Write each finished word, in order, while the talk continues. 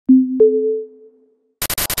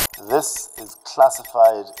This is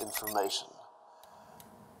classified information.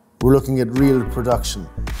 We're looking at real production.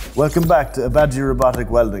 Welcome back to ABAGY Robotic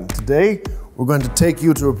Welding. Today, we're going to take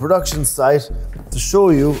you to a production site to show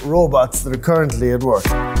you robots that are currently at work.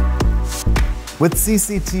 With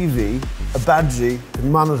CCTV, ABAGY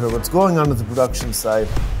can monitor what's going on at the production site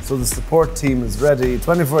so the support team is ready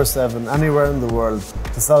 24/7 anywhere in the world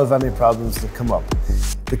to solve any problems that come up.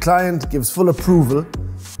 The client gives full approval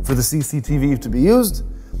for the CCTV to be used,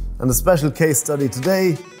 and the special case study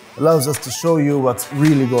today allows us to show you what's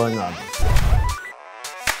really going on.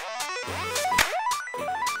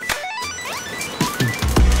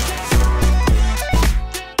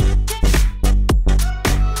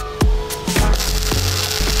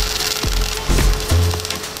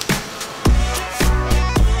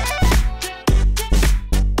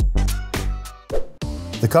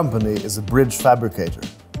 The company is a bridge fabricator.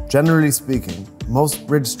 Generally speaking, most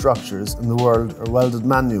bridge structures in the world are welded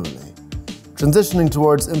manually. Transitioning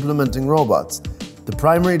towards implementing robots, the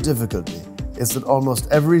primary difficulty is that almost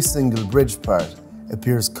every single bridge part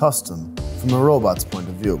appears custom from a robot's point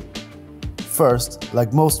of view. First,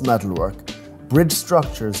 like most metalwork, bridge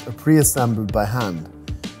structures are pre-assembled by hand,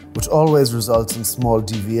 which always results in small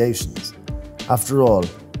deviations. After all,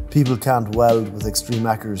 people can't weld with extreme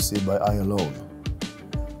accuracy by eye alone.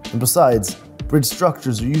 And besides, bridge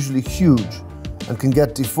structures are usually huge and can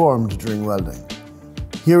get deformed during welding.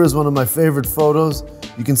 Here is one of my favorite photos.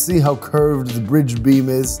 You can see how curved the bridge beam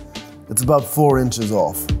is. It's about 4 inches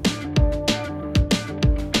off.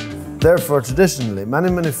 Therefore, traditionally, many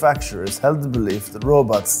manufacturers held the belief that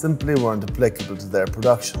robots simply weren't applicable to their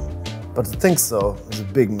production. But to think so is a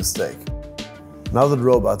big mistake. Now that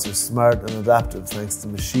robots are smart and adaptive thanks to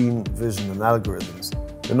machine vision and algorithms,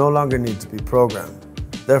 they no longer need to be programmed.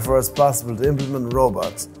 Therefore, it's possible to implement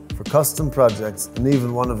robots for custom projects and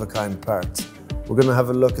even one-of-a-kind parts. We're going to have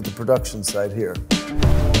a look at the production site here.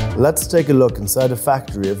 Let's take a look inside a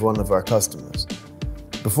factory of one of our customers.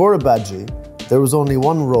 Before ABAGY, there was only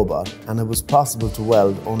one robot and it was possible to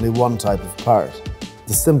weld only one type of part,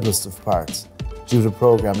 the simplest of parts, due to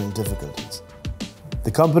programming difficulties.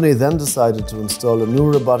 The company then decided to install a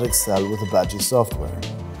new robotic cell with ABAGY software.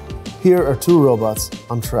 Here are 2 robots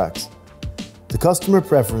on tracks. The customer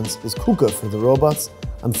preference is KUKA for the robots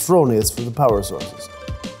and Fronius for the power sources.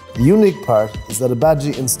 The unique part is that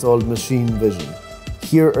ABAGY installed machine vision.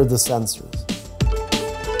 Here are the sensors.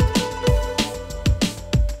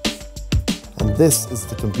 And this is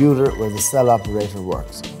the computer where the cell operator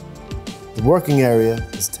works. The working area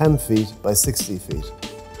is 10 feet by 60 feet.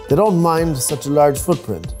 They don't mind such a large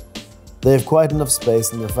footprint. They have quite enough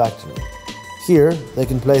space in their factory. Here, they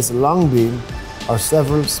can place a long beam or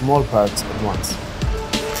several small parts at once.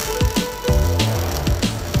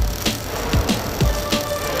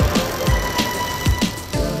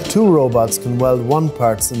 Two robots can weld one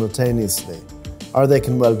part simultaneously, or they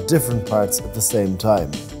can weld different parts at the same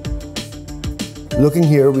time. Looking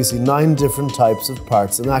here, we see 9 different types of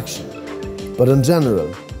parts in action, but in general,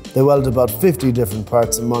 they weld about 50 different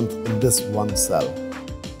parts a month in this one cell.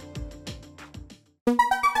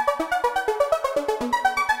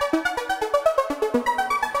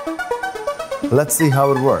 Let's see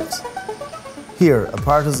how it works. Here, a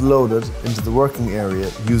part is loaded into the working area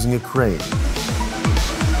using a crane.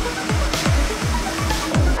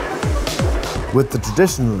 With the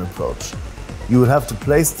traditional approach, you would have to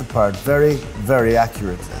place the part very, very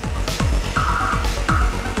accurately.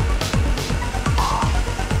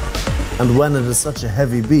 And when it is such a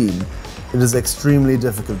heavy beam, it is extremely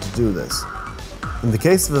difficult to do this. In the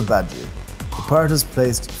case of ABAGY, the part is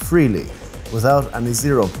placed freely, without any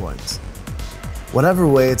 0 points. Whatever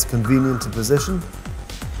way it's convenient to position.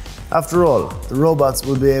 After all, the robots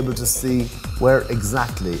will be able to see where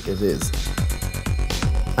exactly it is.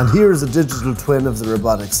 And here is a digital twin of the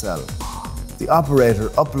robotic cell. The operator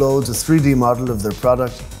uploads a 3D model of their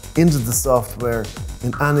product into the software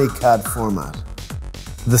in any CAD format.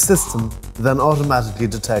 The system then automatically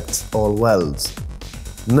detects all welds.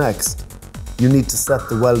 Next, you need to set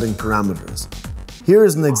the welding parameters. Here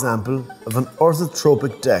is an example of an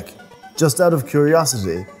orthotropic deck. Just out of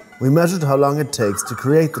curiosity, we measured how long it takes to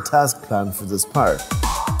create the task plan for this part.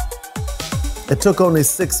 It took only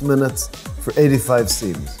 6 minutes for 85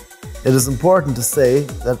 seams. It is important to say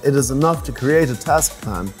that it is enough to create a task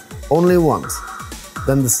plan only once.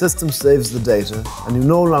 Then the system saves the data and you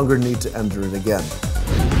no longer need to enter it again.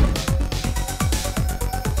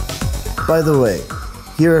 By the way,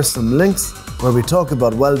 here are some links where we talk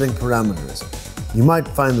about welding parameters. You might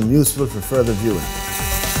find them useful for further viewing.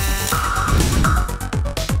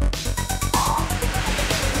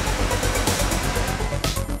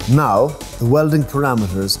 Now, The welding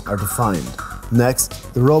parameters are defined.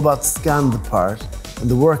 Next, the robots scan the part in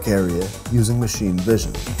the work area using machine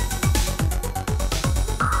vision.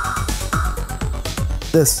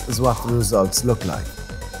 This is what the results look like.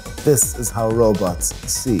 This is how robots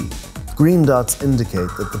see. Green dots indicate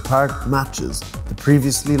that the part matches the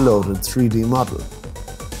previously loaded 3D model.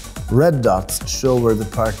 Red dots show where the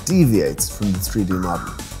part deviates from the 3D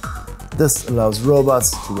model. This allows robots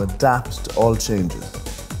to adapt to all changes.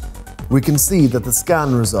 We can see that the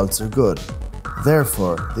scan results are good.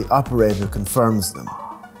 Therefore, the operator confirms them.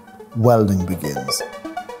 Welding begins.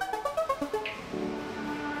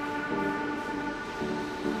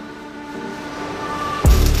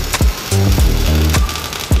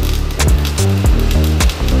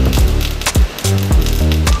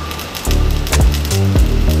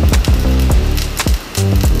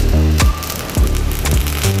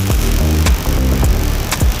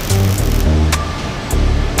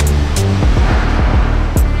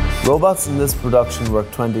 Robots in this production work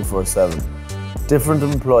 24/7. Different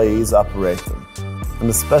employees operate them, and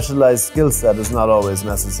a specialized skill set is not always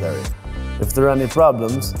necessary. If there are any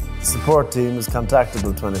problems, the support team is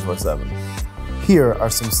contactable 24/7. Here are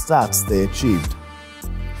some stats they achieved.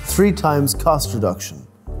 3 times cost reduction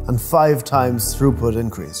and 5 times throughput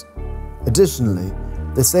increase. Additionally,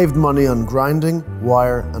 they saved money on grinding,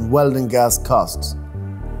 wire, and welding gas costs.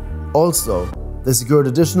 Also, they secured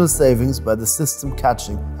additional savings by the system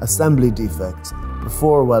catching assembly defects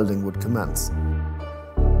before welding would commence.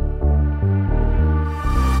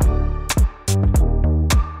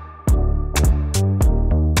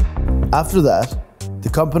 After that, the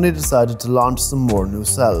company decided to launch some more new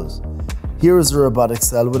cells. Here is a robotic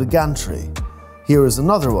cell with a gantry. Here is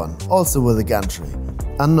another one, also with a gantry.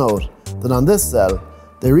 And note that on this cell,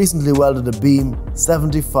 they recently welded a beam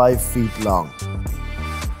 75 feet long.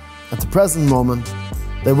 At the present moment,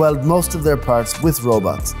 they weld most of their parts with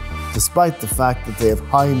robots, despite the fact that they have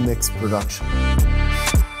high mix production.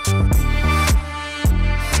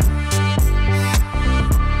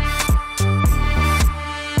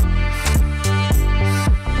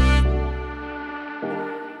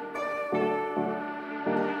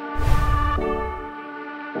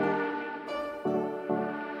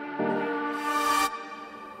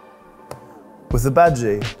 With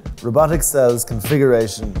ABAGY, robotic cells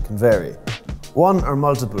configuration can vary. One or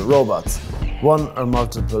multiple robots, one or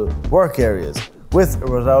multiple work areas, with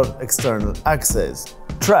or without external axes,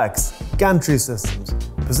 tracks, gantry systems,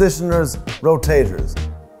 positioners, rotators.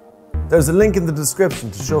 There's a link in the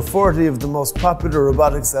description to show 40 of the most popular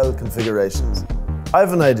robotic cell configurations. I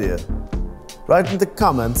have an idea. Write in the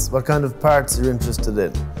comments what kind of parts you're interested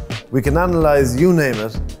in. We can analyze, you name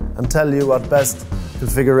it, and tell you what best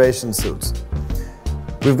configuration suits.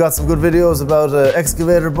 We've got some good videos about an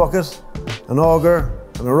excavator bucket, an auger,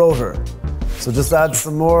 and a rotor. So just add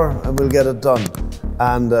some more and we'll get it done.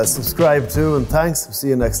 And subscribe too, and thanks. See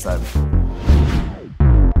you next time.